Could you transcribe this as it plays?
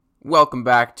Welcome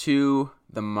back to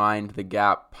the Mind the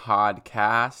Gap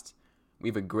podcast. We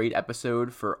have a great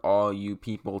episode for all you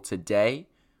people today.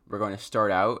 We're going to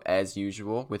start out, as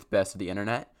usual, with Best of the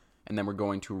Internet, and then we're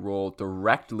going to roll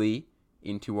directly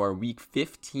into our Week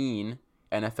 15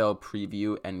 NFL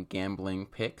preview and gambling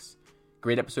picks.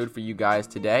 Great episode for you guys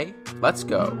today. Let's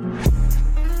go.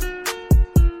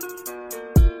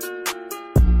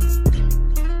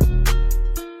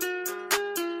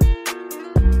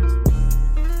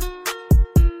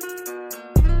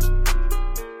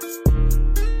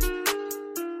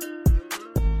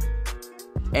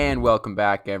 And welcome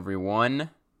back, everyone.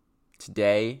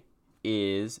 Today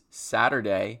is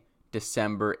Saturday,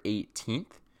 December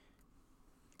 18th.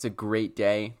 It's a great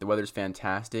day. The weather's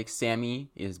fantastic.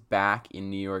 Sammy is back in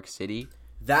New York City.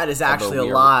 That is actually a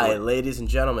lie, ladies and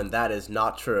gentlemen. That is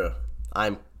not true.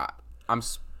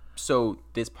 So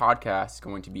this podcast is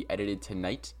going to be edited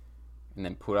tonight and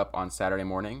then put up on Saturday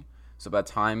morning. So by the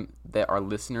time that our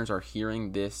listeners are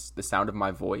hearing this, the sound of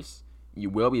my voice, you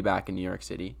will be back in New York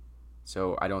City.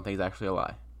 So I don't think it's actually a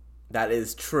lie. That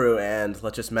is true, and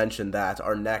let's just mention that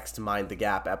our next Mind the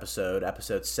Gap episode,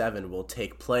 episode 7, will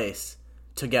take place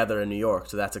together in New York,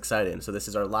 so that's exciting. So this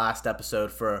is our last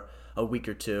episode for a week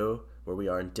or two where we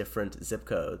are in different zip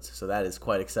codes, so that is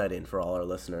quite exciting for all our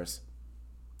listeners.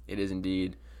 It is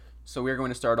indeed. So we're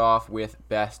going to start off with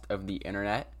Best of the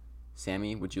Internet.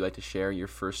 Sammy, would you like to share your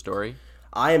first story?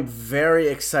 I am very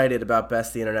excited about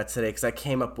Best of the Internet today because I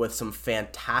came up with some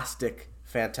fantastic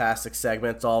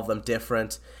segments, all of them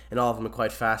different, and all of them are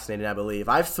quite fascinating, I believe.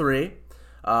 I have 3.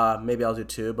 Maybe I'll do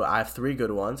 2, but I have 3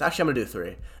 good ones. Actually, I'm going to do 3.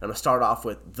 I'm going to start off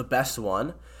with the best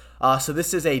one. So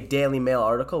this is a Daily Mail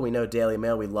article. We know Daily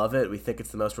Mail. We love it. We think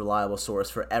it's the most reliable source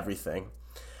for everything.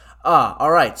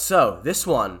 All right, so this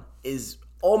one is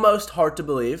almost hard to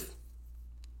believe.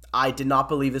 I did not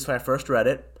believe this when I first read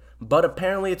it, but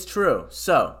apparently it's true.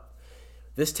 So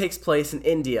this takes place in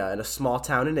India, in a small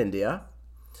town in India.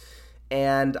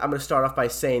 And I'm going to start off by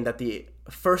saying that the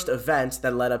first event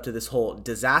that led up to this whole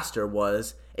disaster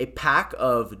was a pack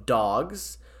of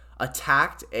dogs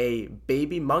attacked a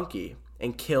baby monkey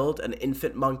and killed an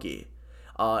infant monkey.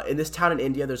 In this town in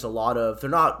India, there's a lot of, they're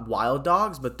not wild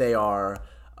dogs, but they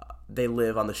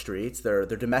live on the streets. They're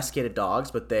domesticated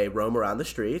dogs, but they roam around the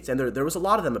streets. And there was a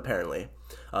lot of them, apparently.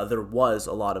 There was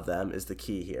a lot of them is the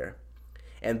key here.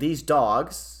 And these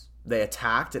dogs, they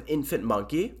attacked an infant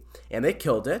monkey, and they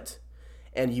killed it.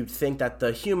 And you'd think that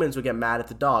the humans would get mad at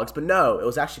the dogs, but no, it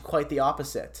was actually quite the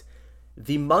opposite.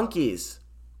 The monkeys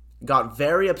got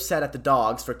very upset at the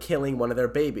dogs for killing one of their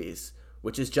babies,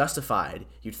 which is justified.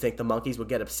 You'd think the monkeys would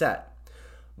get upset.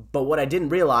 But what I didn't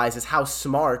realize is how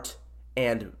smart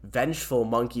and vengeful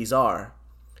monkeys are.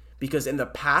 Because in the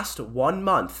past 1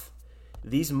 month,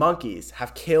 these monkeys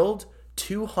have killed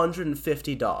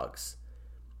 250 dogs.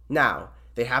 Now,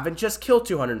 they haven't just killed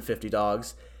 250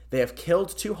 dogs. They have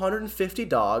killed 250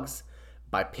 dogs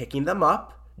by picking them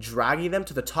up, dragging them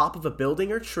to the top of a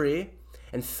building or tree,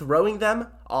 and throwing them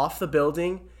off the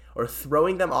building or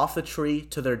throwing them off the tree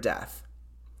to their death.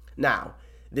 Now,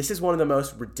 this is one of the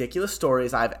most ridiculous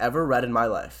stories I've ever read in my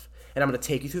life, and I'm going to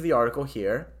take you through the article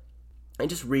here and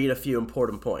just read a few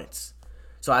important points.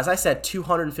 So as I said,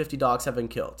 250 dogs have been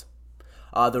killed.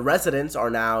 The residents are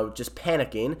now just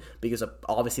panicking because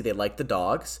obviously they like the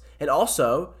dogs, and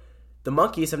also the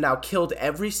monkeys have now killed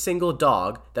every single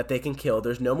dog that they can kill.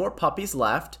 There's no more puppies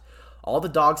left. All the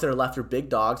dogs that are left are big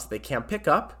dogs that they can't pick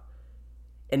up.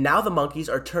 And now the monkeys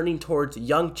are turning towards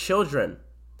young children.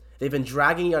 They've been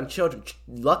dragging young children.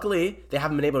 Luckily, they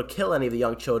haven't been able to kill any of the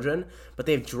young children, but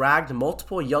they've dragged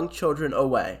multiple young children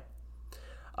away.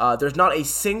 There's not a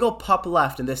single pup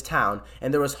left in this town,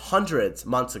 and there was hundreds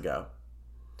months ago.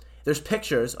 There's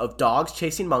pictures of dogs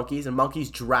chasing monkeys and monkeys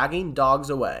dragging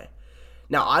dogs away.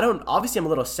 Now, obviously I'm a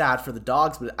little sad for the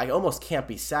dogs, but I almost can't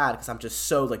be sad because I'm just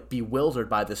so bewildered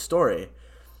by this story.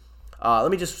 Let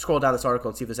me just scroll down this article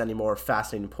and see if there's any more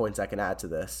fascinating points I can add to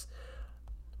this.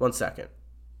 One second.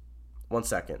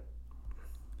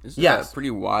 This is a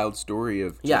pretty wild story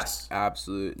of just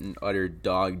absolute and utter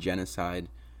dog genocide.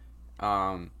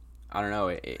 I don't know,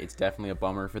 it's definitely a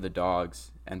bummer for the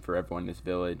dogs and for everyone in this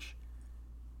village.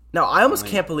 Now, I almost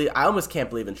can't believe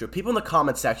it's true. People in the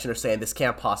comment section are saying this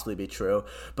can't possibly be true,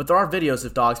 but there are videos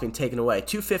of dogs being taken away.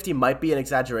 250 might be an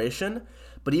exaggeration,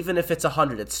 but even if it's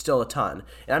 100, it's still a ton.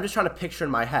 And I'm just trying to picture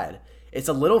in my head. It's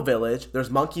a little village. There's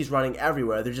monkeys running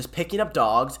everywhere. They're just picking up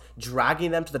dogs,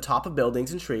 dragging them to the top of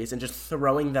buildings and trees, and just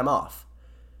throwing them off.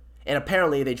 And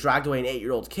apparently they dragged away an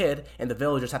 8-year-old kid, and the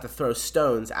villagers had to throw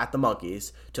stones at the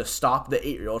monkeys to stop the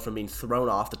 8-year-old from being thrown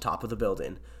off the top of the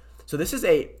building. So this is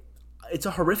it's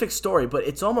a horrific story, but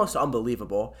it's almost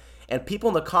unbelievable. And people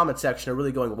in the comment section are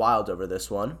really going wild over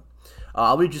this one.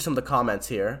 I'll read you some of the comments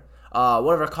here.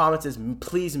 One of our comments is,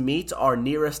 please meet our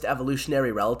nearest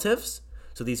evolutionary relatives.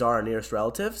 So these are our nearest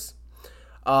relatives.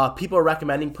 People are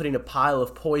recommending putting a pile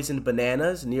of poisoned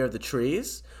bananas near the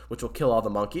trees, which will kill all the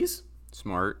monkeys.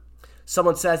 Smart.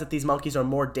 Someone says that these monkeys are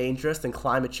more dangerous than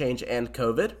climate change and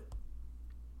COVID.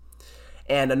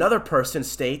 And another person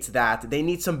states that they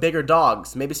need some bigger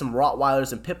dogs. Maybe some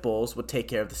Rottweilers and Pit Bulls would take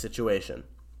care of the situation.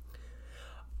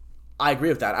 I agree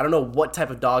with that. I don't know what type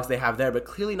of dogs they have there, but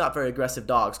clearly not very aggressive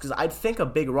dogs, because I'd think a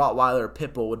big Rottweiler or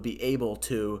Pit Bull would be able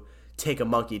to take a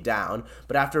monkey down.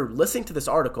 But after listening to this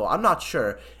article, I'm not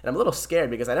sure, and I'm a little scared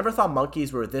because I never thought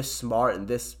monkeys were this smart and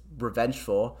this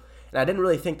revengeful, and I didn't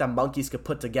really think that monkeys could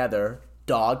put together,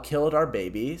 dog killed our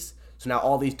babies, so now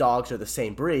all these dogs are the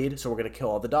same breed, so we're going to kill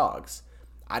all the dogs.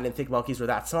 I didn't think monkeys were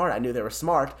that smart. I knew they were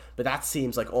smart, but that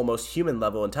seems like almost human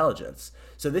level intelligence.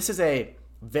 So this is a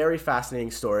very fascinating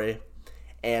story.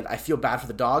 And I feel bad for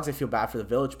the dogs, I feel bad for the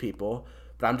village people,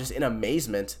 but I'm just in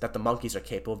amazement that the monkeys are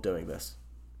capable of doing this.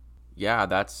 Yeah,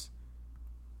 that's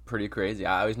pretty crazy.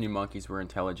 I always knew monkeys were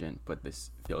intelligent, but this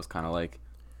feels kind of like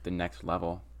the next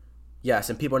level.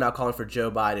 Yes, and people are now calling for Joe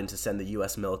Biden to send the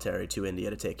U.S. military to India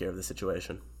to take care of the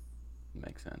situation.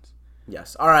 Makes sense.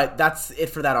 Yes. All right, that's it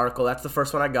for that article. That's the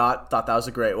first one I got. Thought that was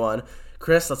a great one.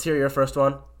 Chris, let's hear your first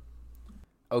one.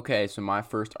 Okay, so my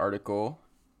first article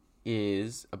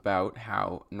is about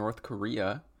how North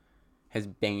Korea has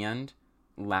banned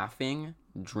laughing,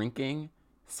 drinking,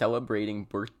 celebrating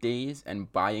birthdays,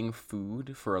 and buying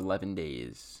food for 11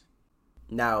 days.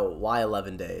 Now, why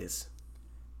 11 days?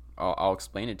 I'll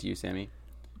explain it to you, Sammy.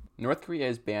 North Korea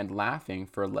has banned laughing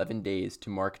for 11 days to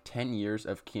mark 10 years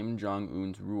of Kim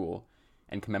Jong-un's rule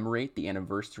and commemorate the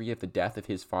anniversary of the death of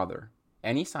his father.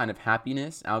 Any sign of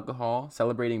happiness, alcohol,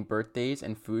 celebrating birthdays,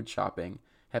 and food shopping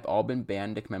have all been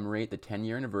banned to commemorate the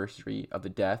 10-year anniversary of the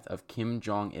death of Kim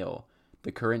Jong-il,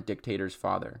 the current dictator's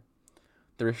father.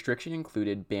 The restriction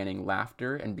included banning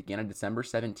laughter and began on December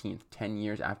 17th, 10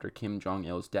 years after Kim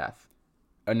Jong-il's death.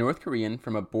 A North Korean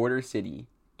from a border city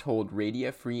told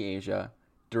Radio Free Asia,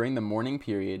 "During the mourning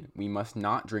period, we must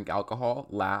not drink alcohol,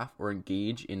 laugh, or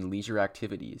engage in leisure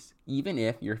activities. Even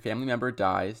if your family member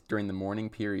dies during the mourning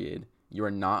period, you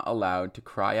are not allowed to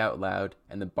cry out loud,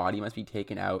 and the body must be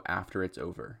taken out after it's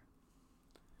over."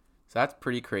 So that's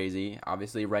pretty crazy.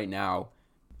 Obviously, right now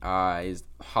is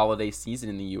holiday season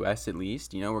in the U.S. at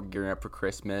least. You know, we're gearing up for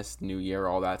Christmas, New Year,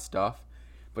 all that stuff.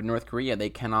 But North Korea, they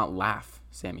cannot laugh,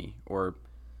 Sammy, or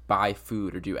buy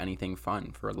food or do anything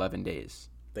fun for 11 days.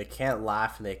 They can't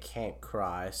laugh and they can't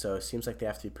cry, so it seems like they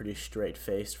have to be pretty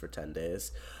straight-faced for 10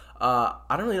 days. I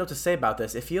don't really know what to say about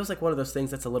this. It feels like one of those things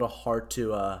that's a little hard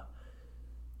to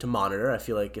monitor. I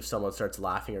feel like if someone starts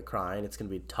laughing or crying, it's going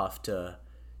to be tough to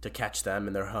catch them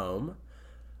in their home.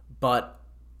 But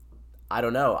I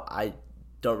don't know. I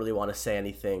don't really want to say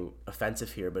anything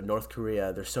offensive here, but North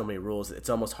Korea, there's so many rules. It's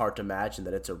almost hard to imagine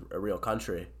that it's a real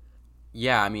country.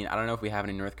 Yeah, I mean, I don't know if we have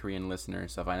any North Korean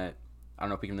listeners, so I don't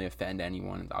know if we can really offend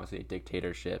anyone. It's obviously a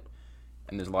dictatorship,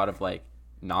 and there's a lot of, like,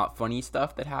 not funny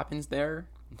stuff that happens there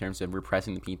in terms of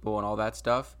repressing the people and all that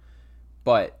stuff.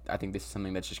 But I think this is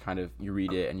something that's just kind of, you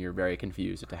read it and you're very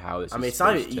confused as to how this it's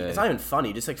not even funny.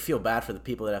 You just, like, feel bad for the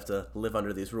people that have to live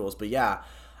under these rules. But yeah,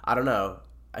 I don't know.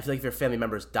 I feel like if your family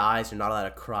member dies, you're not allowed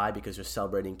to cry because you're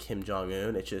celebrating Kim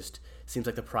Jong-un. It just seems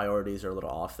like the priorities are a little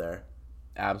off there.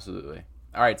 Absolutely.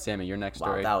 All right, Sammy, your next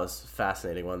story. Wow, that was a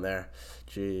fascinating one there.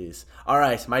 Jeez. All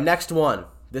right, my next one.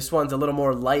 This one's a little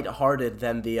more lighthearted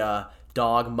than the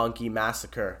dog-monkey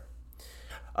massacre.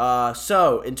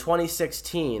 So, in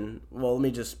 2016, well, let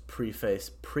me just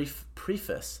preface.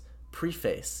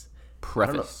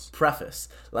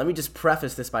 Let me just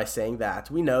preface this by saying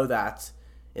that we know that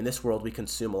in this world we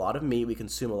consume a lot of meat, we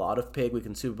consume a lot of pig, we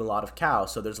consume a lot of cow.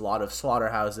 So there's a lot of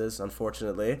slaughterhouses,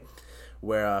 unfortunately,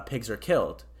 where pigs are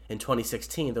killed. In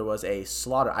 2016, there was a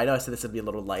slaughter. I know I said this would be a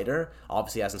little lighter.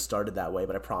 Obviously, it hasn't started that way,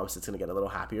 but I promise it's going to get a little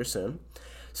happier soon.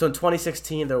 So in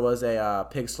 2016, there was a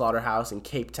pig slaughterhouse in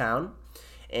Cape Town,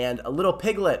 and a little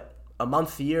piglet, a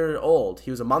month-year old.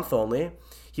 He was a month only.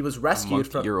 He was rescued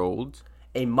from...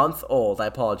 A month old. I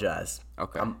apologize.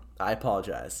 Okay. I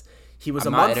apologize.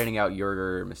 I'm not editing out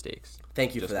your mistakes.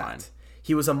 Thank you for that. Fine.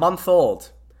 He was a month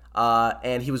old,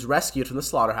 and he was rescued from the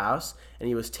slaughterhouse, and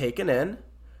he was taken in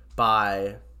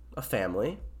by a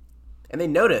family, and they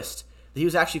noticed that he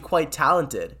was actually quite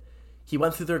talented. He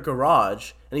went through their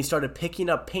garage, and he started picking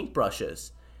up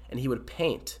paintbrushes, and he would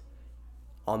paint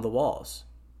on the walls,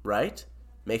 right?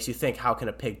 Makes you think, how can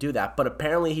a pig do that? But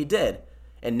apparently he did.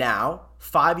 And now,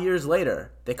 5 years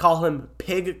later, they call him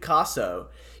Pigcasso.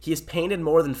 He has painted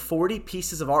more than 40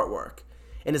 pieces of artwork.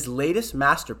 In his latest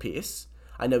masterpiece,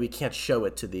 I know we can't show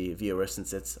it to the viewer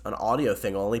since it's an audio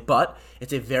thing only, but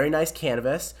it's a very nice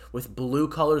canvas with blue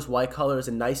colors, white colors,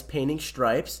 and nice painting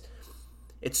stripes.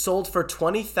 It sold for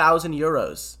 20,000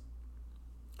 euros.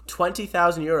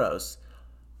 20,000 euros.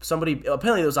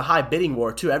 Apparently there was a high bidding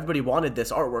war too. Everybody wanted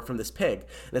this artwork from this pig,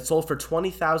 and it sold for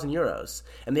 20,000 euros.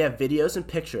 And they have videos and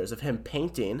pictures of him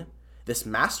painting this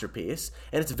masterpiece,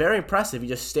 and it's very impressive. He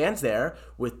just stands there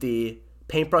with the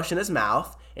paintbrush in his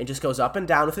mouth and just goes up and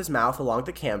down with his mouth along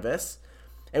the canvas.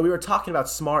 And we were talking about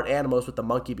smart animals with the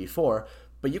monkey before,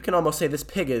 but you can almost say this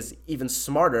pig is even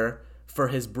smarter for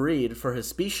his breed, for his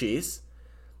species,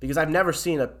 because I've never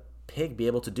seen a pig be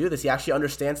able to do this. He actually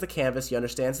understands the canvas, he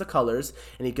understands the colors,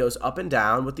 and he goes up and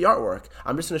down with the artwork.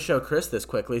 I'm just going to show Chris this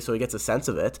quickly so he gets a sense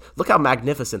of it. Look how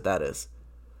magnificent that is.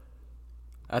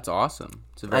 That's awesome.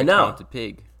 It's a very talented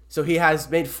pig. So he has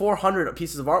made 400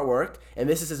 pieces of artwork, and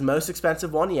this is his most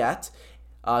expensive one yet,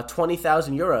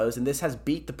 20,000 euros, and this has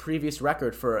beat the previous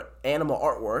record for animal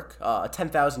artwork. A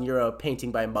 10,000 euro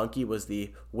painting by a monkey was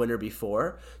the winner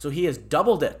before. So he has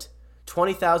doubled it.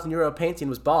 20,000 euro painting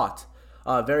was bought.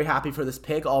 Very happy for this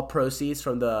pig. All proceeds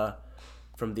from the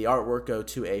artwork go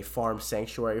to a farm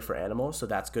sanctuary for animals, so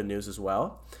that's good news as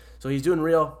well. So he's doing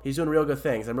real good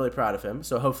things. I'm really proud of him.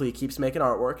 So hopefully he keeps making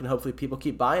artwork, and hopefully people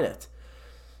keep buying it.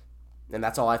 And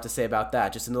that's all I have to say about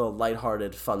that. Just a little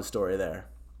lighthearted, fun story there.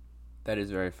 That is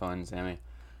very fun, Sammy.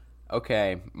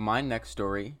 Okay, my next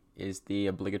story is the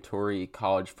obligatory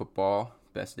college football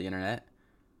best of the internet.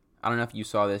 I don't know if you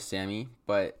saw this, Sammy,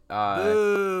 but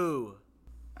boo!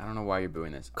 I don't know why you're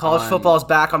booing this. College football's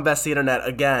back on Best of the Internet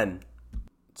again.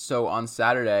 So on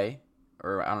Saturday,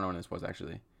 or I don't know when this was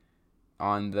actually.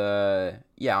 On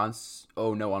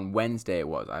Wednesday it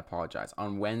was. I apologize.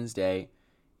 On Wednesday,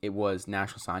 it was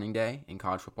National Signing Day in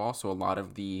college football. So a lot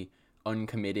of the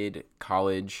uncommitted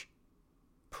college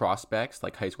prospects,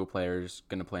 like high school players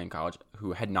going to play in college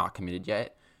who had not committed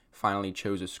yet, finally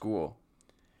chose a school.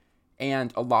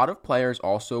 And a lot of players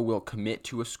also will commit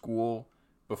to a school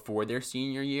before their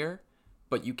senior year,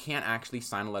 but you can't actually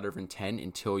sign a letter of intent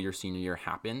until your senior year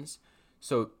happens.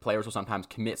 So players will sometimes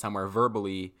commit somewhere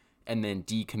verbally and then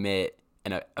decommit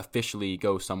and officially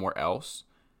go somewhere else.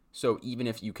 So even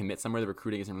if you commit somewhere, the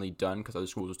recruiting isn't really done because other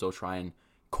schools will still try and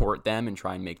court them and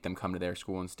try and make them come to their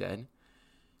school instead.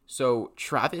 So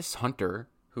Travis Hunter,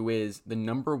 who is the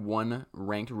number 1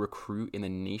 ranked recruit in the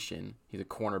nation, he's a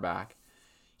cornerback,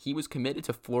 he was committed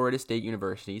to Florida State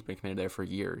University. He's been committed there for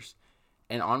years.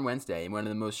 And on Wednesday, one of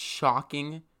the most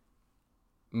shocking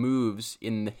moves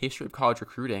in the history of college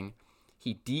recruiting,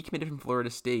 he decommitted from Florida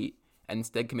State and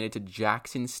instead committed to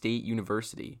Jackson State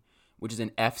University, which is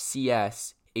an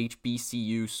FCS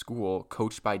HBCU school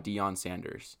coached by Deion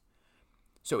Sanders.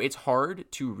 So it's hard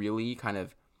to really kind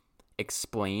of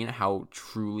explain how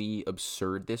truly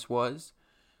absurd this was,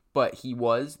 but he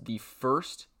was the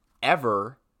first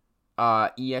ever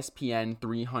ESPN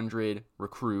 300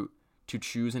 recruit to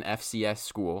choose an FCS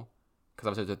school, because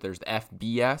obviously there's the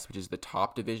FBS, which is the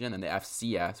top division, and the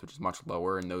FCS, which is much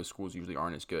lower, and those schools usually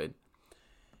aren't as good.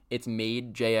 It's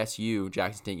made JSU,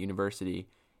 Jackson State University,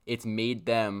 it's made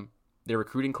them, their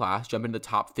recruiting class, jump into the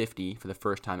top 50 for the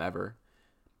first time ever.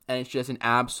 And it's just an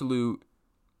absolute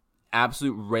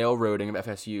railroading of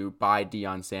FSU by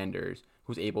Deion Sanders,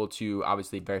 who's able to,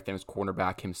 obviously very famous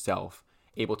cornerback himself,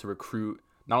 able to recruit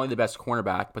not only the best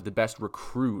cornerback, but the best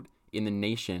recruit in the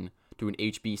nation to an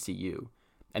HBCU.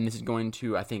 And this is going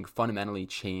to, I think, fundamentally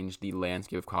change the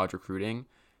landscape of college recruiting.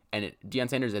 And Deion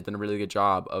Sanders has done a really good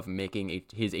job of making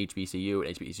his HBCU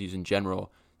and HBCUs in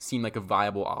general seem like a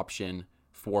viable option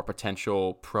for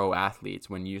potential pro athletes,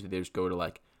 when usually they just go to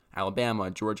like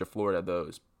Alabama, Georgia, Florida,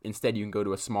 those. Instead, you can go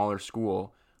to a smaller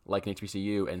school like an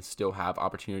HBCU and still have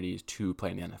opportunities to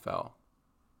play in the NFL.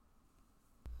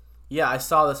 Yeah, I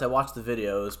saw this. I watched the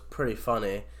video. It was pretty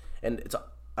funny. And it's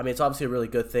obviously a really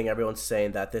good thing. Everyone's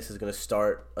saying that this is going to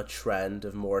start a trend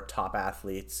of more top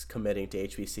athletes committing to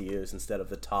HBCUs instead of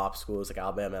the top schools like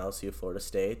Alabama, LSU, Florida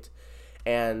State.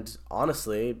 And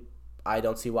honestly, I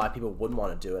don't see why people wouldn't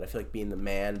want to do it. I feel like being the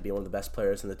man, being one of the best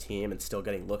players in the team, and still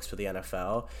getting looks for the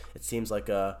NFL, it seems like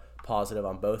a positive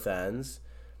on both ends.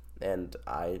 And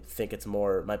I think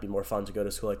might be more fun to go to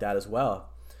a school like that as well.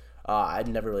 I'd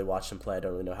never really watched him play. I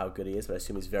don't really know how good he is, but I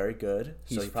assume he's very good.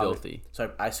 He's filthy.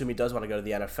 So I assume he does want to go to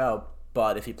the NFL,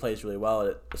 but if he plays really well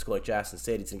at a school like Jackson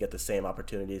State, he's going to get the same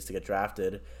opportunities to get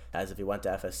drafted as if he went to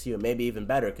FSU. Maybe even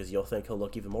better, because you'll think he'll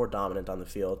look even more dominant on the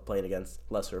field playing against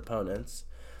lesser opponents.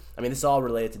 I mean, this is all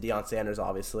related to Deion Sanders,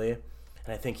 obviously.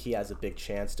 And I think he has a big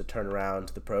chance to turn around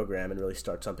the program and really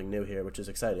start something new here, which is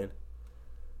exciting.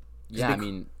 Yeah, I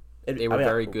mean, they were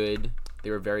very good. They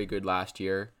were very good last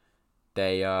year.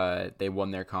 They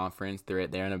won their conference. They're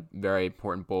in a very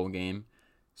important bowl game.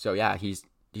 So yeah, he's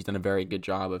done a very good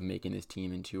job of making this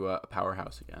team into a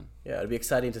powerhouse again. Yeah, it'd be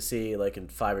exciting to see, like, in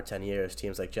 5 or 10 years,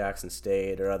 teams like Jackson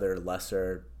State or other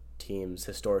lesser teams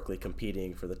historically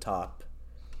competing for the top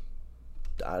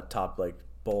like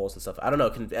bowls and stuff. I don't know.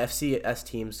 Can FCS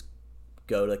teams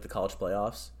go to like the college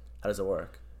playoffs? How does it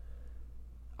work?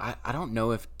 I don't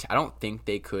know I don't think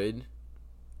they could.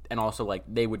 And also, like,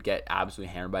 they would get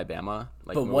absolutely hammered by Bama.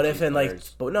 Like, but what if in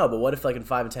what if in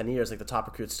 5 and 10 years, like, the top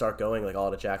recruits start going like all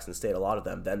to Jackson State, a lot of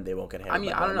them, then they won't get hammered. I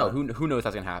mean, I don't know. Who knows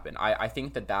that's gonna happen? I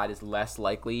think that is less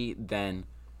likely than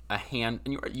and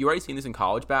you already seen this in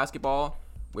college basketball,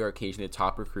 where occasionally the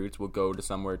top recruits will go to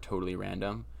somewhere totally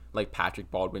random, like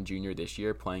Patrick Baldwin Jr. this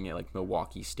year playing at like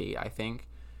Milwaukee State, I think.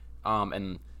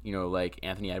 And like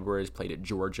Anthony Edwards played at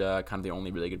Georgia, kind of the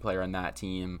only really good player on that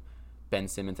team. Ben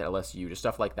Simmons at LSU, just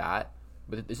stuff like that.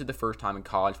 But this is the first time in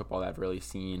college football that I've really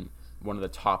seen one of the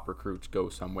top recruits go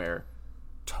somewhere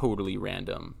totally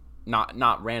random.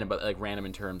 Not random, but like random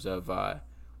in terms of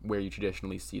where you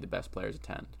traditionally see the best players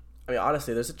attend. I mean,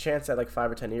 honestly, there's a chance that like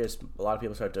 5 or 10 years, a lot of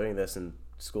people start doing this, and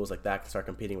schools like that can start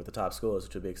competing with the top schools,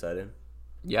 which would be exciting.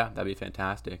 Yeah, that'd be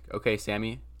fantastic. Okay,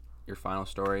 Sammy, your final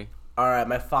story. All right,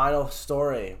 my final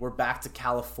story. We're back to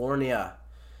California.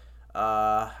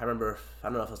 I remember, I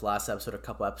don't know if it was last episode or a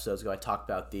couple episodes ago, I talked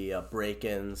about the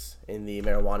break-ins in the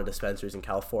marijuana dispensaries in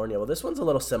California. Well, this one's a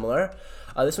little similar.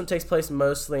 This one takes place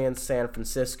mostly in San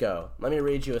Francisco. Let me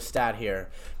read you a stat here.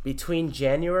 Between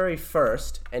January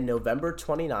 1st and November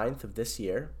 29th of this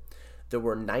year, there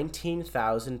were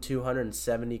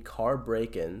 19,270 car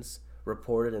break-ins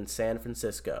reported in San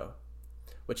Francisco,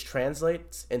 which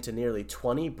translates into nearly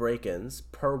 20 break-ins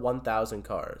per 1,000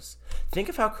 cars. Think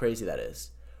of how crazy that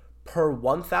is. Per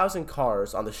 1,000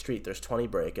 cars on the street, there's 20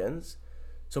 break-ins.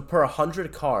 So per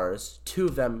 100 cars, 2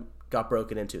 of them got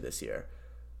broken into this year.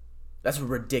 That's a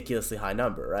ridiculously high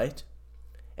number, right?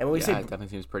 And when we say it definitely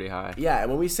seems pretty high. Yeah, and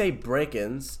when we say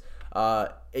break-ins,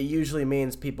 it usually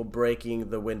means people breaking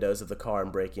the windows of the car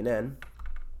and breaking in,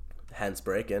 hence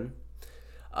break-in.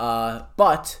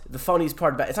 But the funniest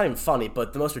part about it's not even funny,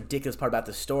 but the most ridiculous part about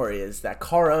this story is that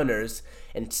car owners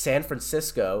in San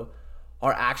Francisco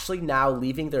are actually now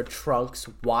leaving their trunks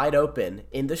wide open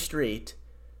in the street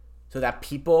so that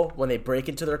people, when they break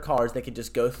into their cars, they can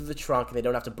just go through the trunk and they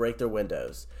don't have to break their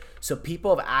windows. So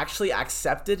people have actually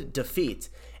accepted defeat,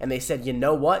 and they said, you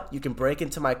know what? You can break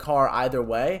into my car either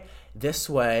way. This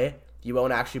way, you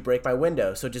won't actually break my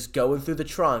window. So just go in through the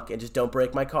trunk and just don't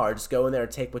break my car. Just go in there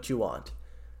and take what you want.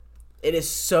 It is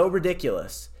so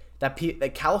ridiculous that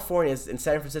California and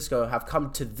San Francisco have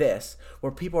come to this,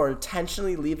 where people are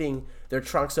intentionally leaving their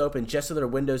trunks open just so their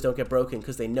windows don't get broken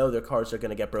because they know their cars are going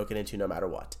to get broken into no matter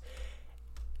what.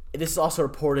 This is also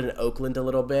reported in Oakland a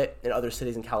little bit, in other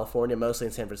cities in California, mostly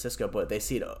in San Francisco, but they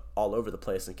see it all over the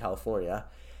place in California.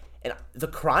 And the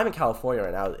crime in California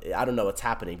right now, I don't know what's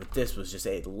happening, but this was just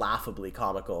a laughably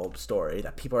comical story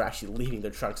that people are actually leaving their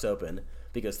trunks open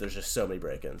because there's just so many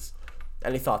break-ins.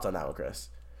 Any thoughts on that one, Chris?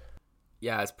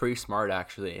 Yeah, it's pretty smart,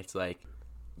 actually. It's like,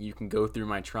 you can go through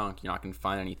my trunk. You're not going to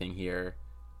find anything here.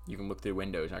 You can look through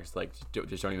windows. Just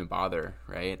don't even bother,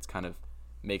 right? It's kind of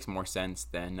makes more sense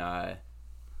than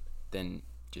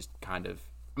just kind of...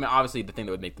 I mean, obviously, the thing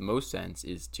that would make the most sense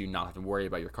is to not have to worry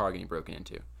about your car getting broken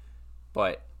into.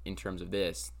 But in terms of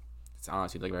this, it's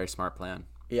honestly like a very smart plan.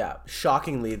 Yeah,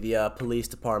 shockingly, the police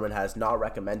department has not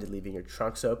recommended leaving your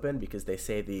trunks open because they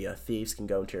say the thieves can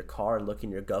go into your car and look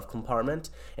in your glove compartment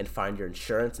and find your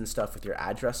insurance and stuff with your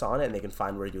address on it, and they can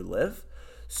find where you live.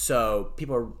 So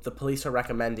the police are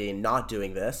recommending not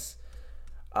doing this.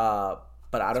 But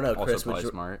I don't know, Chris,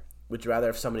 would you rather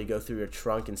have somebody go through your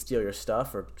trunk and steal your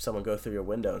stuff, or someone go through your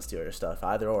window and steal your stuff?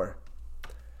 Either or.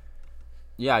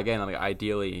 Yeah, again, like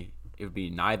ideally, it would be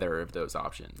neither of those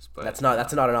options. But that's not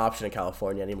an option in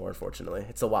California anymore, unfortunately.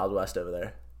 It's the Wild West over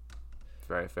there.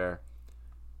 Very fair.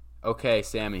 Okay,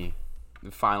 Sammy, the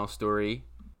final story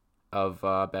of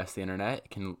Best the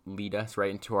Internet can lead us right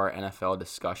into our NFL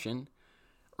discussion.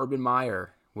 Urban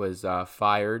Meyer was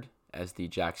fired as the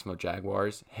Jacksonville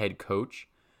Jaguars head coach.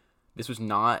 This was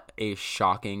not a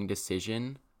shocking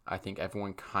decision. I think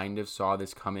everyone kind of saw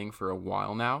this coming for a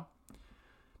while now.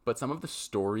 But some of the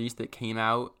stories that came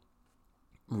out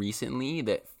recently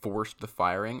that forced the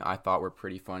firing I thought were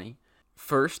pretty funny.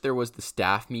 First, there was the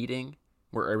staff meeting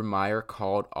where Urban Meyer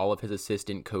called all of his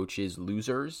assistant coaches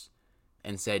losers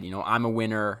and said, I'm a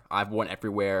winner. I've won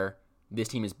everywhere. this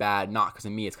team is bad, not because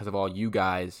of me, it's because of all you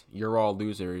guys. You're all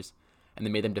losers. And they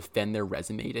made them defend their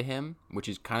resume to him, which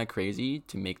is kind of crazy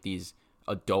to make these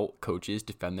adult coaches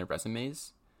defend their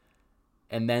resumes.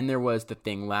 And then there was the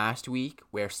thing last week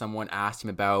where someone asked him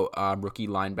about rookie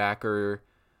linebacker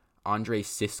Andre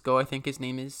Cisco, I think his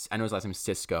name is. I know his last name is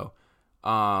Cisco.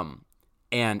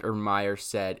 And Urban Meyer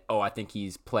said, I think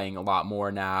he's playing a lot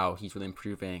more now. He's really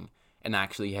improving. And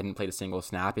actually, he hadn't played a single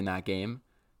snap in that game.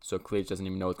 So clearly doesn't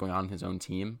even know what's going on in his own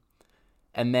team.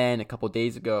 And then a couple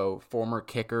days ago, former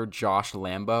kicker Josh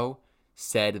Lambo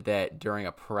said that during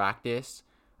a practice,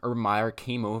 Urban Meyer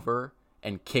came over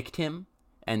and kicked him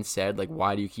and said,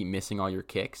 why do you keep missing all your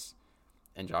kicks?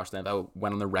 And Josh Lambo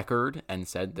went on the record and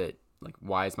said that,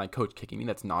 why is my coach kicking me?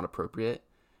 That's not appropriate.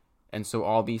 And so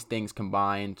all these things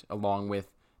combined, along with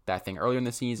that thing earlier in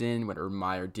the season when Urban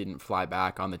Meyer didn't fly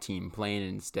back on the team plane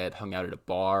and instead hung out at a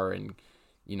bar and,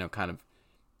 kind of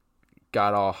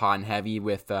got all hot and heavy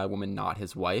with a woman not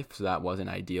his wife, so that wasn't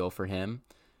ideal for him,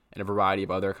 and a variety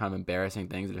of other kind of embarrassing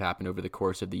things that have happened over the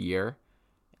course of the year.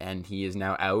 And he is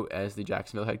now out as the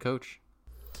Jacksonville head coach.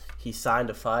 He signed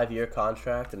a 5-year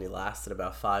contract, and he lasted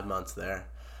about 5 months there.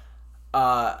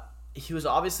 He was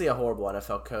obviously a horrible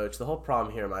NFL coach. The whole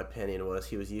problem here, in my opinion, was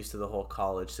he was used to the whole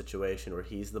college situation where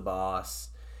he's the boss.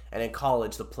 And in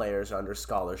college, the players are under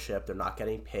scholarship. They're not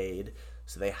getting paid,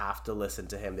 so they have to listen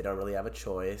to him. They don't really have a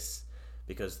choice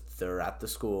because they're at the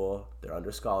school. They're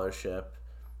under scholarship.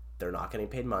 They're not getting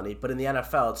paid money. But in the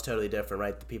NFL, it's totally different,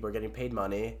 right? The people are getting paid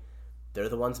money. They're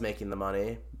the ones making the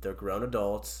money. They're grown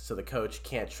adults, so the coach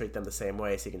can't treat them the same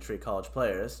way as he can treat college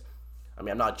players. I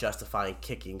mean, I'm not justifying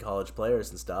kicking college players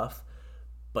and stuff,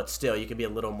 but still, you can be a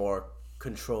little more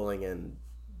controlling and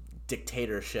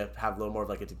dictatorship, have a little more of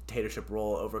a dictatorship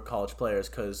role over college players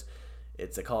because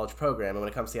it's a college program, and when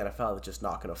it comes to the NFL, it's just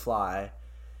not going to fly.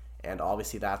 And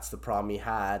obviously, that's the problem he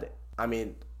had. I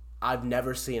mean, I've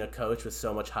never seen a coach with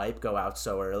so much hype go out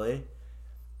so early.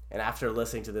 And after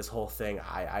listening to this whole thing,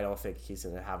 I don't think he's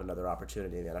going to have another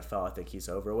opportunity in the NFL. I think he's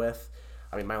over with.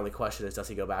 I mean, my only question is, does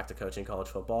he go back to coaching college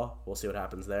football? We'll see what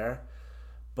happens there.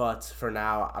 But for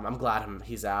now, I'm glad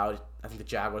he's out. I think the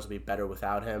Jaguars will be better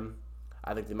without him.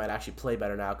 I think they might actually play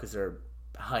better now because they're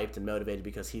hyped and motivated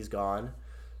because he's gone.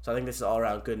 So I think this is all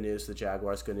around good news to the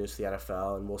Jaguars, good news to the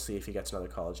NFL, and we'll see if he gets another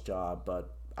college job.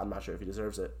 But I'm not sure if he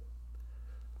deserves it.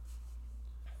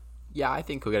 Yeah, I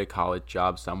think he'll get a college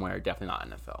job somewhere, definitely not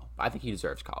NFL. But I think he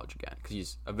deserves college again because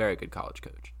he's a very good college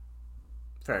coach.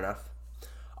 Fair enough.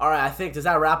 All right, does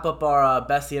that wrap up our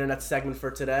Best of the Internet segment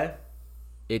for today?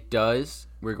 It does.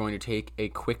 We're going to take a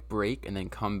quick break and then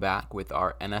come back with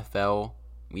our NFL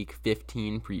Week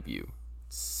 15 preview.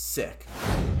 Sick.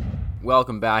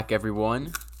 Welcome back,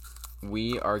 everyone.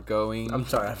 We are going... I'm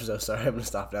sorry. I'm so sorry. I'm going to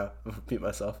stop now. I'm going to repeat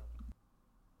myself.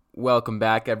 Welcome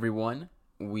back, everyone.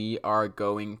 We are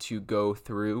going to go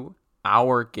through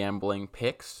our gambling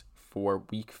picks for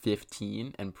Week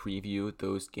 15 and preview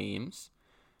those games.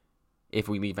 If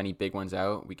we leave any big ones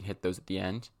out, we can hit those at the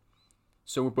end.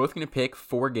 So we're both going to pick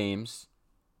 4 games,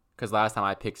 because last time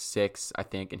I picked 6, I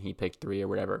think, and he picked 3 or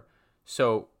whatever.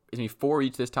 So it's going to be 4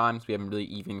 each this time, so we have a really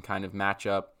even kind of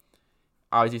matchup.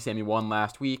 Obviously, Sammy won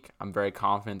last week. I'm very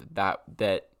confident that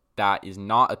is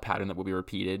not a pattern that will be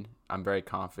repeated. I'm very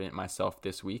confident myself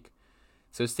this week.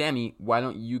 So, Sammy, why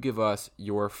don't you give us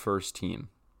your first team?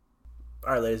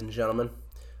 All right, ladies and gentlemen,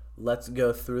 let's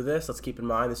go through this. Let's keep in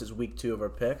mind this is week 2 of our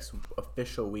picks,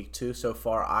 official week 2. So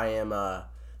far, I am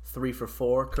 3 for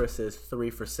 4. Chris is 3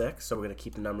 for 6. So we're going to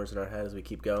keep the numbers in our head as we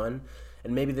keep going.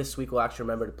 And maybe this week we'll actually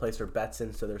remember to place our bets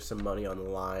in so there's some money on the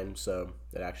line. So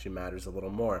it actually matters a little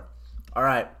more. All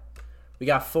right, we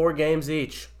got 4 games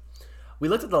each. We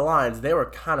looked at the lines. They were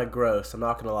kind of gross, I'm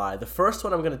not going to lie. The first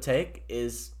one I'm going to take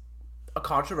is a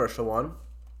controversial one.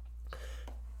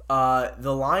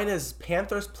 The line is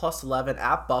Panthers plus 11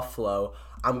 at Buffalo.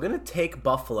 I'm going to take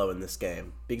Buffalo in this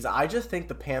game because I just think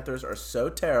the Panthers are so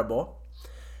terrible.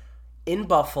 In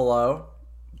Buffalo,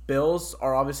 Bills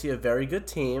are obviously a very good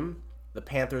team. The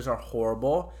Panthers are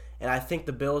horrible. And I think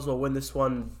the Bills will win this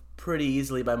one pretty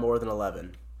easily by more than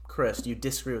 11. Chris, do you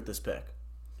disagree with this pick?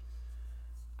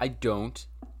 I don't.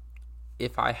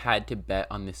 If I had to bet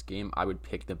on this game, I would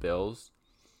pick the Bills.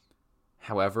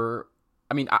 However,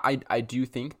 I mean, I do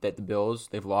think that the Bills,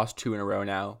 they've lost 2 in a row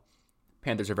now.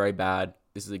 Panthers are very bad.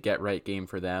 This is a get-right game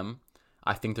for them.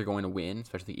 I think they're going to win,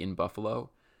 especially in Buffalo.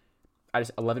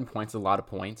 11 points is a lot of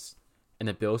points, and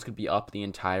the Bills could be up the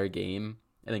entire game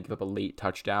and then give up a late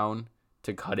touchdown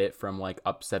to cut it from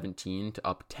up 17 to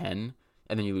up 10,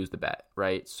 and then you lose the bet,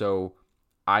 right? So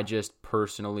I just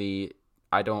personally,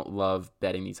 I don't love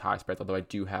betting these high spreads, although I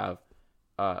do have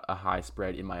a high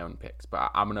spread in my own picks,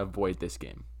 but I'm going to avoid this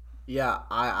game. Yeah,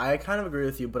 I kind of agree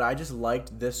with you, but I just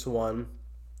liked this one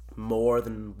more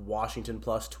than Washington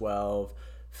plus 12,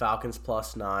 Falcons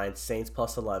plus 9, Saints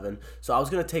plus 11. So I was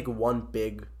going to take one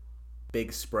big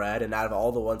spread, and out of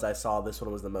all the ones I saw, this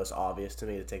one was the most obvious to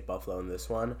me to take Buffalo in this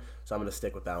one. So I'm going to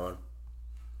stick with that one.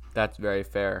 That's very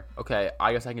fair. Okay,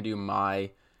 I guess I can do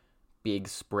my big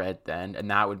spread then, and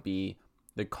that would be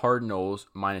the Cardinals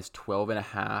minus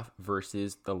 12.5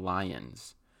 versus the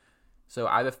Lions. So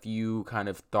I have a few kind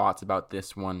of thoughts about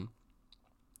this one.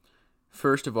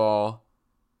 First of all,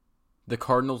 the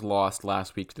Cardinals lost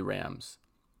last week to the Rams.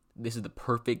 This is the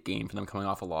perfect game for them coming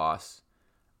off a loss.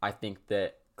 I think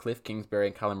that Cliff Kingsbury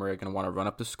and Kyler Murray are going to want to run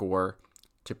up the score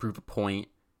to prove a point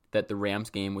that the Rams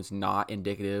game was not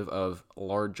indicative of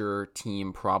larger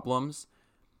team problems,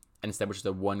 and instead was just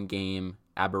a one-game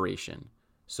aberration.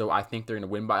 So I think they're going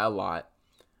to win by a lot.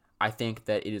 I think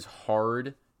that it's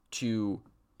hard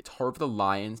for the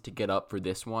Lions to get up for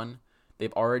this one.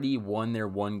 They've already won their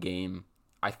one game.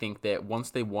 I think that once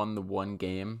they won the one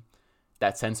game,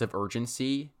 that sense of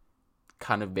urgency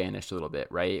kind of vanished a little bit,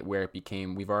 right? Where it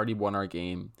became, we've already won our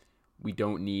game. We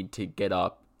don't need to get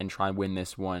up and try and win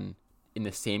this one in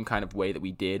the same kind of way that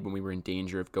we did when we were in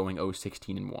danger of going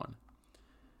 0-16-1. So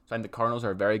I think the Cardinals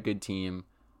are a very good team.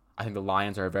 I think the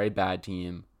Lions are a very bad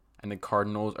team. And the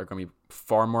Cardinals are going to be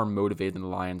far more motivated than the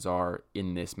Lions are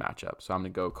in this matchup. So I'm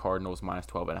going to go Cardinals minus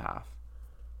 12.5.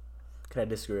 Can I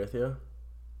disagree with you?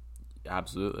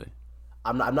 Absolutely.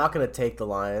 I'm not going to take the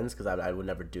Lions because I would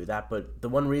never do that. But the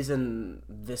one reason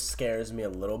this scares me a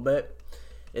little bit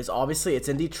is obviously it's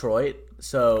in Detroit.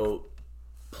 So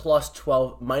minus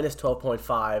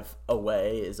 12.5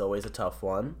 away is always a tough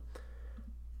one.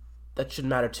 That shouldn't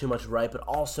matter too much, right? But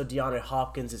also DeAndre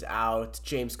Hopkins is out.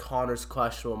 James Conner's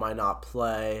questionable, might not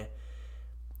play.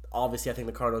 Obviously, I think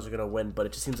the Cardinals are going to win, but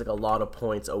it just seems like a lot of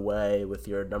points away with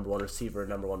your number one receiver,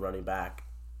 number one running back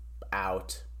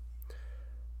out.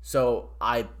 So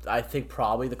I think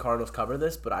probably the Cardinals cover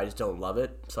this, but I just don't love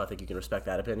it. So I think you can respect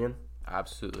that opinion.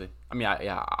 Absolutely. I mean,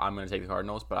 I'm going to take the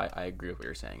Cardinals, but I agree with what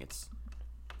you're saying.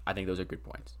 I think those are good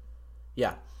points.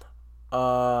 Yeah.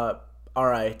 All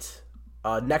right.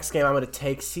 Next game, I'm going to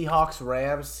take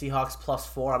Seahawks-Rams. Seahawks plus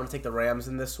 4. I'm going to take the Rams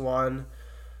in this one.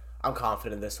 I'm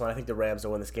confident in this one. I think the Rams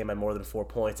will win this game by more than 4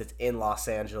 points. It's in Los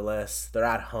Angeles. They're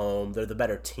at home. They're the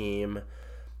better team.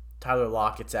 Tyler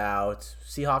Lockett's out.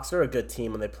 Seahawks are a good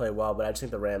team when they play well, but I just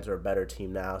think the Rams are a better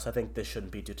team now. So I think this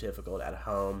shouldn't be too difficult at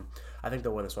home. I think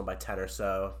they'll win this one by 10 or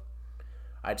so.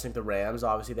 I just think the Rams,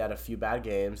 obviously, they had a few bad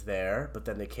games there, but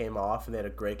then they came off and they had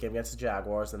a great game against the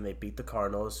Jaguars, and they beat the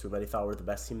Cardinals, who many thought were the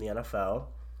best team in the NFL.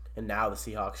 And now the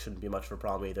Seahawks shouldn't be much of a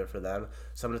problem either for them.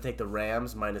 So I'm going to take the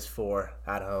Rams minus 4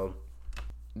 at home.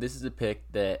 This is a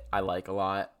pick that I like a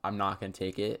lot. I'm not going to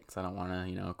take it because I don't want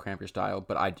to, cramp your style,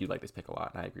 but I do like this pick a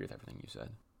lot, and I agree with everything you said.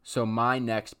 So my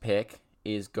next pick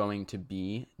is going to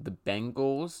be the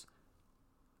Bengals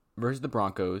versus the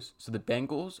Broncos. So the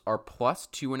Bengals are plus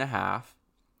 2.5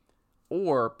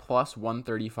 or plus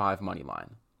 135 money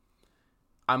line.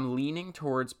 I'm leaning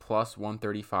towards plus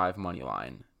 135 money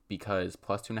line because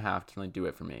plus 2.5 doesn't really do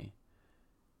it for me.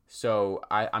 So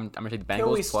I'm gonna take the Bengals. Can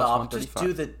we plus stop?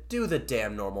 135. Just do the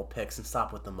damn normal picks and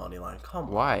stop with the money line. Come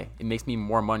on. Why? It makes me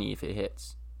more money if it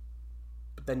hits.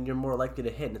 But then you're more likely to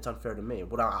hit, and it's unfair to me.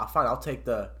 Well, fine. I'll take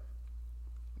the.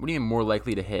 What do you mean more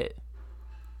likely to hit?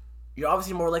 You're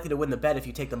obviously more likely to win the bet if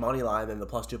you take the money line than the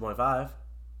plus 2.5.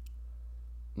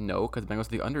 No, because the Bengals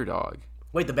are the underdog.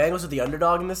 Wait, the Bengals are the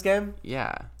underdog in this game?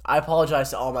 Yeah. I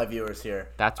apologize to all my viewers here.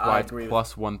 That's why it's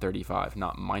plus 135,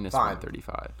 not minus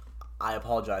 135. I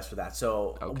apologize for that.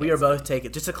 So Okay, we are both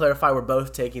taking, just to clarify, we're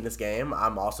both taking this game.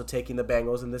 I'm also taking the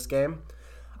Bengals in this game.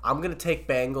 I'm going to take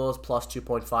Bengals plus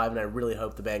 2.5, and I really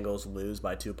hope the Bengals lose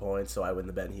by 2 points, so I win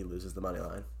the bet and he loses the money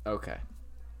line. Okay.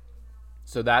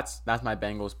 So that's my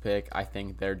Bengals pick. I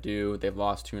think they're due. They've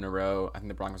lost 2 in a row. I think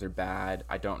the Broncos are bad.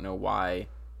 I don't know why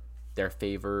they're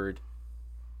favored.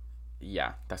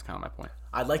 Yeah, that's kind of my point.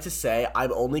 I'd like to say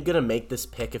I'm only going to make this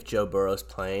pick if Joe Burrow's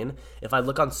playing. If I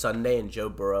look on Sunday and Joe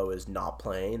Burrow is not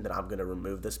playing, then I'm going to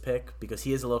remove this pick because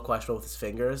he is a little questionable with his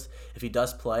fingers. If he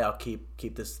does play, I'll keep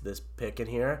this pick in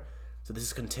here. So this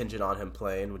is contingent on him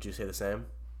playing. Would you say the same?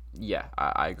 Yeah,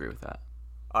 I agree with that.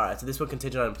 All right, so this one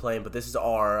contingent on him playing, but this is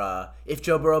our if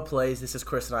Joe Burrow plays, this is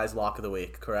Chris and I's lock of the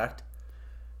week, correct?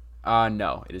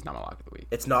 No, it is not my lock of the week.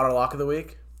 It's not our lock of the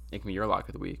week? It can be your lock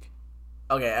of the week.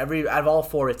 Okay, out of all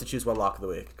 4, we have to choose one lock of the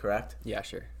week, correct? Yeah,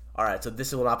 sure. All right, so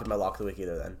this will not be my lock of the week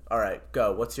either then. All right,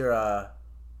 go. What's your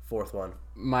fourth one?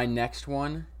 My next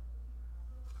one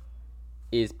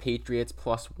is Patriots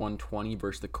plus 120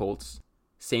 versus the Colts.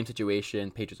 Same situation.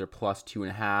 Patriots are plus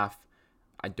 2.5.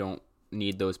 I don't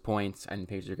need those points. And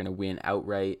Patriots are going to win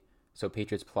outright. So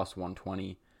Patriots plus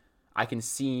 120. I can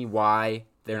see why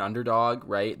they're an underdog,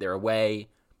 right? They're away.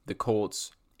 The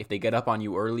Colts, if they get up on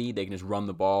you early, they can just run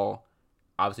the ball.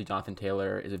 Obviously, Jonathan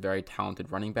Taylor is a very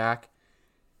talented running back.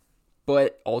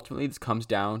 But ultimately, this comes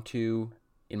down to,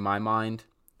 in my mind,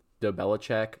 Bill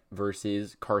Belichick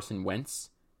versus Carson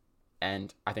Wentz.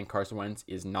 And I think Carson Wentz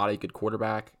is not a good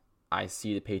quarterback. I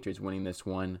see the Patriots winning this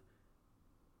one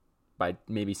by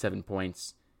maybe 7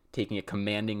 points, taking a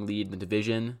commanding lead in the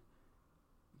division,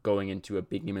 going into a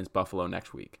big game against Buffalo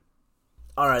next week.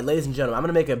 All right, ladies and gentlemen, I'm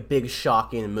going to make a big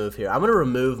shocking move here. I'm going to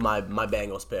remove my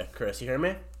Bengals pick. Chris, you hear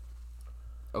me?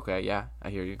 Okay, yeah, I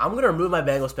hear you. I'm going to remove my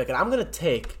Bengals pick, and I'm going to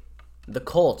take the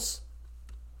Colts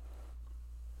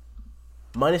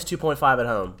minus 2.5 at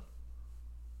home.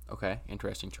 Okay,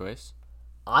 interesting choice.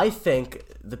 I think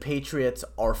the Patriots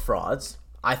are frauds.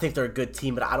 I think they're a good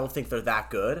team, but I don't think they're that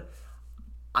good.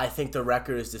 I think their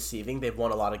record is deceiving. They've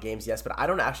won a lot of games, yes, but I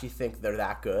don't actually think they're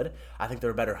that good. I think they're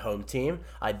a better home team.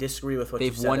 I disagree with what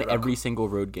you said. They've won every single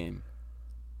road game.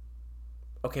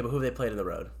 Okay, but who have they played in the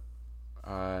road?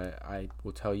 I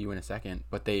will tell you in a second,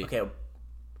 but they... Okay.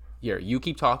 Here, you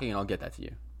keep talking and I'll get that to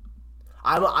you.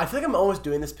 I feel like I'm always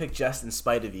doing this pick just in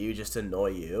spite of you, just to annoy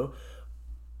you.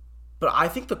 But I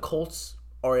think the Colts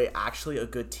are actually a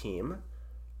good team.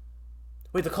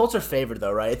 Wait, the Colts are favored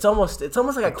though, right? It's almost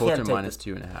like I can't take minus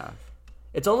 2.5.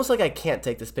 It's almost like I can't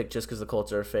take this pick just because the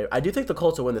Colts are favored. I do think the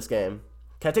Colts will win this game.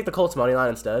 Can I take the Colts money line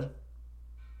instead?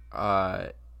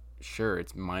 Sure.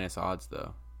 It's minus odds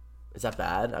though. Is that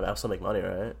bad? I'll still make money,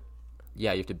 right?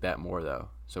 Yeah, you have to bet more though.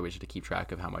 So we should keep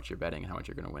track of how much you're betting and how much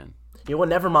you're gonna win. You know what?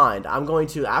 Never mind. I'm going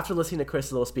to, after listening to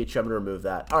Chris' little speech, I'm going to remove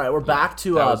that. All right, we're back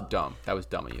to... That was dumb. That was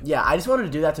dumb of you. Yeah, I just wanted to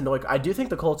do that to annoy... I do think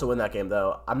the Colts will win that game,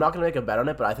 though. I'm not going to make a bet on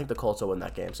it, but I think the Colts will win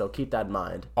that game, so keep that in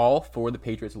mind. All 4 of the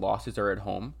Patriots' losses are at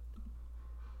home,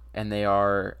 and they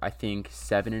are, I think,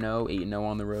 7-0, 8-0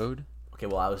 on the road. Okay,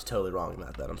 well, I was totally wrong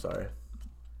about that. I'm sorry.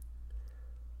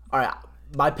 All right,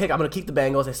 my pick, I'm going to keep the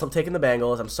Bengals. I'm still taking the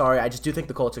Bengals. I'm sorry. I just do think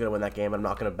the Colts are going to win that game. I'm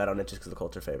not going to bet on it just because the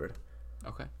Colts are favored.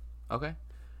 Okay.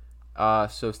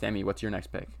 So, Sammy, what's your next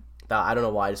pick? I don't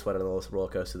know why I just went on a little roller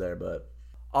coaster there, but...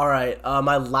 All right,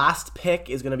 my last pick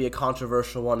is going to be a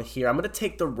controversial one here. I'm going to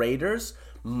take the Raiders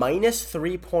minus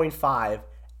 3.5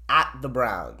 at the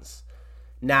Browns.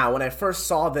 Now, when I first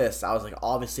saw this, I was like,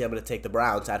 obviously I'm going to take the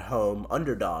Browns at home,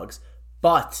 underdogs.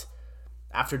 But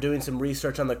after doing some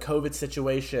research on the COVID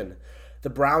situation, the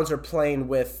Browns are playing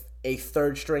with a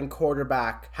third-string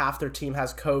quarterback. Half their team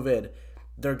has COVID.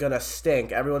 They're going to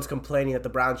stink. Everyone's complaining that the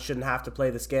Browns shouldn't have to play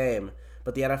this game,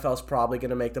 but the NFL's probably going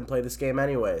to make them play this game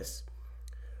anyways.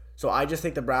 So I just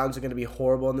think the Browns are going to be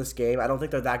horrible in this game. I don't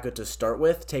think they're that good to start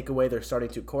with. Take away their starting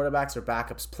 2 quarterbacks, their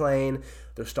backups playing,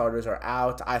 their starters are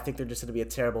out. I think they're just going to be a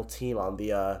terrible team on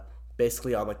the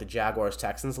basically on like the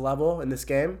Jaguars-Texans level in this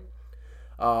game.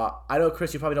 I know,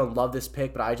 Chris, you probably don't love this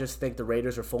pick, but I just think the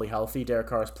Raiders are fully healthy. Derek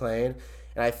Carr is playing.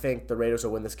 And I think the Raiders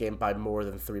will win this game by more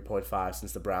than 3.5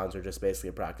 since the Browns are just basically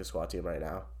a practice squad team right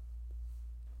now.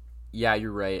 Yeah,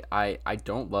 you're right. I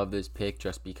don't love this pick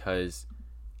just because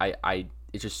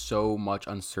it's just so much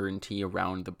uncertainty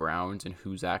around the Browns and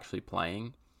who's actually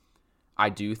playing. I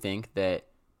do think that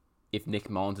if Nick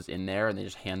Mullins is in there and they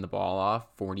just hand the ball off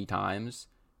 40 times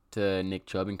to Nick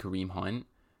Chubb and Kareem Hunt,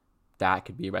 that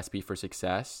could be a recipe for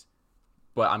success.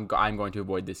 But I'm going to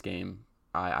avoid this game.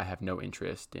 I have no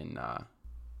interest in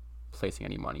placing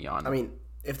any money on it. I mean,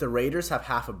 if the Raiders have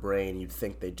half a brain, you'd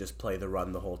think they'd just play the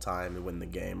run the whole time and win the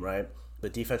game, right? The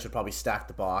defense should probably stack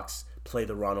the box, play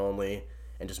the run only,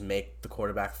 and just make the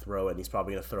quarterback throw it. And he's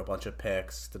probably going to throw a bunch of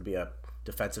picks. It'll be a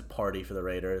defensive party for the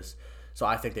Raiders. So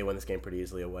I think they win this game pretty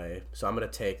easily away. So I'm going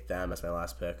to take them as my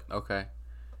last pick. Okay.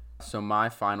 So my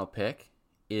final pick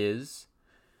is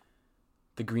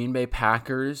the Green Bay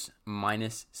Packers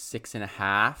minus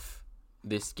 6.5.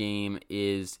 This game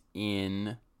is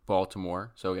in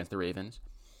Baltimore, so against the Ravens.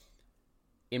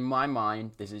 In my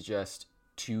mind, this is just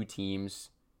 2 teams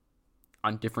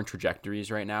on different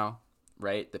trajectories right now,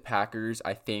 right? The Packers,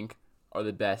 I think, are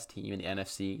the best team in the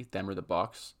NFC. Them or the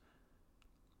Bucs.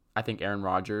 I think Aaron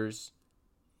Rodgers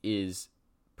is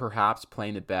perhaps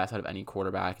playing the best out of any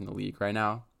quarterback in the league right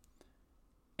now.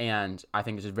 And I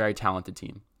think it's a very talented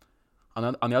team.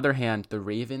 On the other hand, the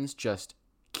Ravens just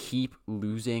keep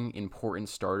losing important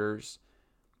starters.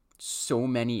 So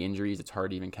many injuries, it's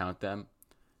hard to even count them.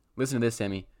 Listen to this,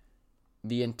 Sammy.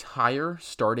 The entire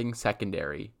starting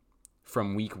secondary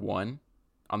from week 1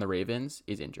 on the Ravens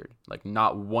is injured. Like,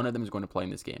 not one of them is going to play in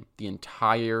this game. The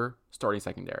entire starting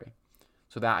secondary.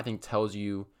 So that, I think, tells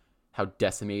you how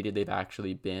decimated they've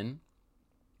actually been.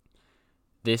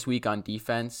 This week on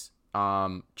defense,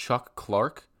 Chuck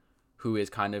Clark, who is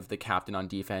kind of the captain on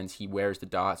defense, he wears the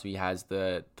dot, so he has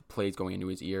the plays going into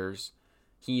his ears.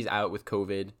 He's out with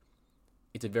COVID.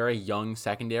 It's a very young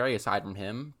secondary aside from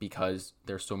him because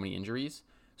there's so many injuries.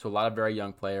 So a lot of very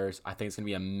young players. I think it's going to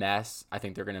be a mess. I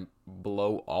think they're going to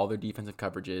blow all their defensive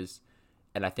coverages,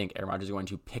 and I think Aaron Rodgers is going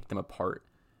to pick them apart.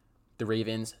 The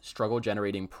Ravens struggle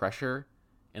generating pressure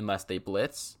unless they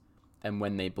blitz, and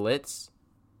when they blitz,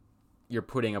 you're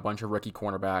putting a bunch of rookie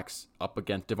cornerbacks up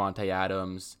against Devontae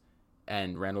Adams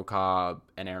and Randall Cobb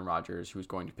and Aaron Rodgers, who's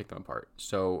going to pick them apart.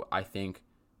 So I think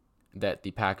that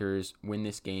the Packers win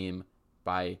this game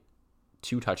by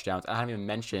 2 touchdowns. I haven't even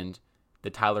mentioned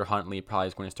that Tyler Huntley probably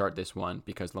is going to start this one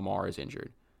because Lamar is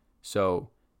injured. So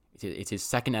it's his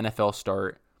second NFL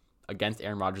start against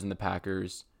Aaron Rodgers and the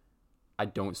Packers. I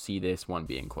don't see this one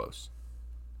being close.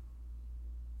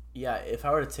 Yeah, if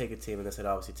I were to take a team in this, I'd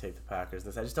obviously take the Packers.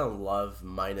 I just don't love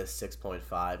minus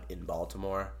 6.5 in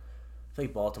Baltimore. I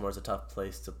think Baltimore's a tough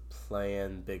place to play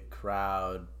in, big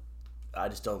crowd. I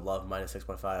just don't love minus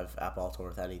 6.5 at Baltimore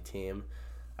with any team.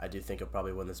 I do think he'll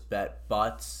probably win this bet,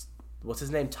 but what's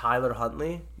his name? Tyler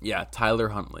Huntley? Yeah, Tyler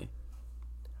Huntley.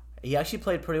 He actually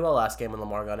played pretty well last game when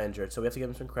Lamar got injured, so we have to give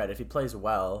him some credit. If he plays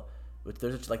well,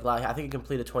 there's I think he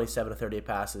completed 27 to 38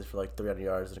 passes for like 300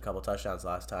 yards and a couple touchdowns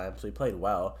last time, so he played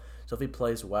well. So if he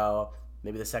plays well,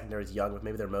 maybe the secondary is young, but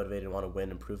maybe they're motivated and want to win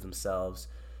and prove themselves.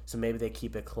 So maybe they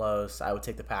keep it close. I would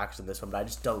take the Packers in this one, but I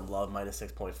just don't love minus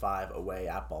 6.5 away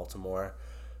at Baltimore.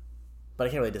 But I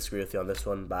can't really disagree with you on this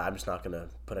one, but I'm just not going to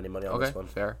put any money on this one.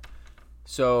 Okay, fair.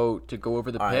 So to go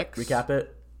over the picks, recap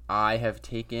it. I have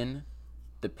taken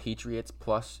the Patriots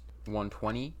plus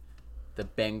 120, the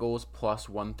Bengals plus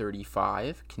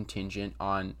 135, contingent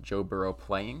on Joe Burrow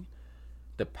playing,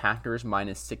 the Packers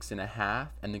minus 6.5,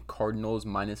 and the Cardinals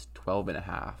minus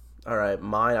 12.5. All right,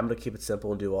 mine, I'm going to keep it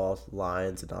simple and do all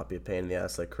lines and not be a pain in the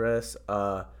ass like Chris.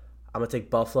 I'm going to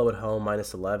take Buffalo at home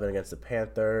minus 11 against the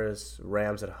Panthers,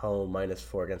 Rams at home minus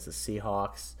 4 against the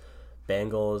Seahawks,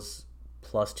 Bengals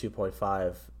plus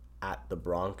 2.5 at the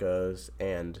Broncos,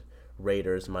 and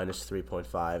Raiders minus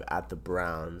 3.5 at the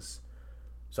Browns.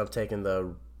 So I'm taking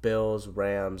the Bills,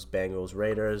 Rams, Bengals,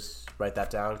 Raiders. Write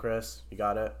that down, Chris. You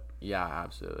got it? Yeah,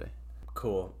 absolutely.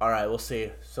 Cool. All right, we'll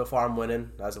see. So far, I'm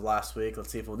winning as of last week. Let's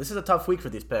see if this is a tough week for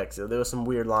these picks. There was some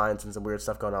weird lines and some weird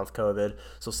stuff going on with COVID,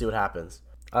 so we'll see what happens.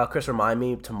 Chris, remind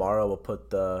me tomorrow.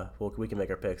 We can make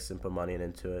our picks and put money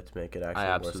into it to make it actually. I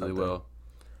absolutely will.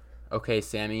 Okay,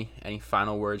 Sammy. Any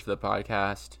final words for the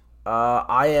podcast?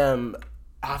 I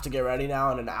have to get ready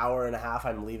now. In an hour and a half,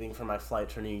 I'm leaving for my flight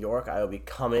to New York. I will be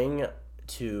coming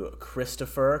to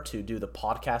Christopher to do the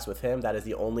podcast with him. That is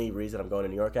the only reason I'm going to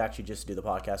New York, actually, just to do the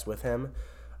podcast with him.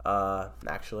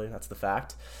 Actually, that's the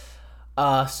fact.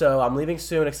 So I'm leaving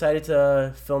soon. Excited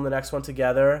to film the next one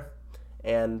together.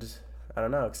 And I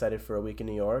don't know, excited for a week in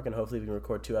New York. And hopefully we can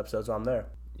record 2 episodes while I'm there.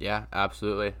 Yeah,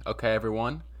 absolutely. Okay,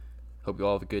 everyone. Hope you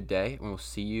all have a good day. And we'll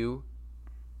see you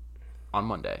on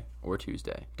Monday or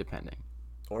Tuesday, depending.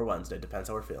 Or Wednesday. Depends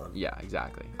how we're feeling. Yeah,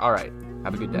 exactly. All right.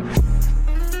 Have a good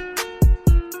day.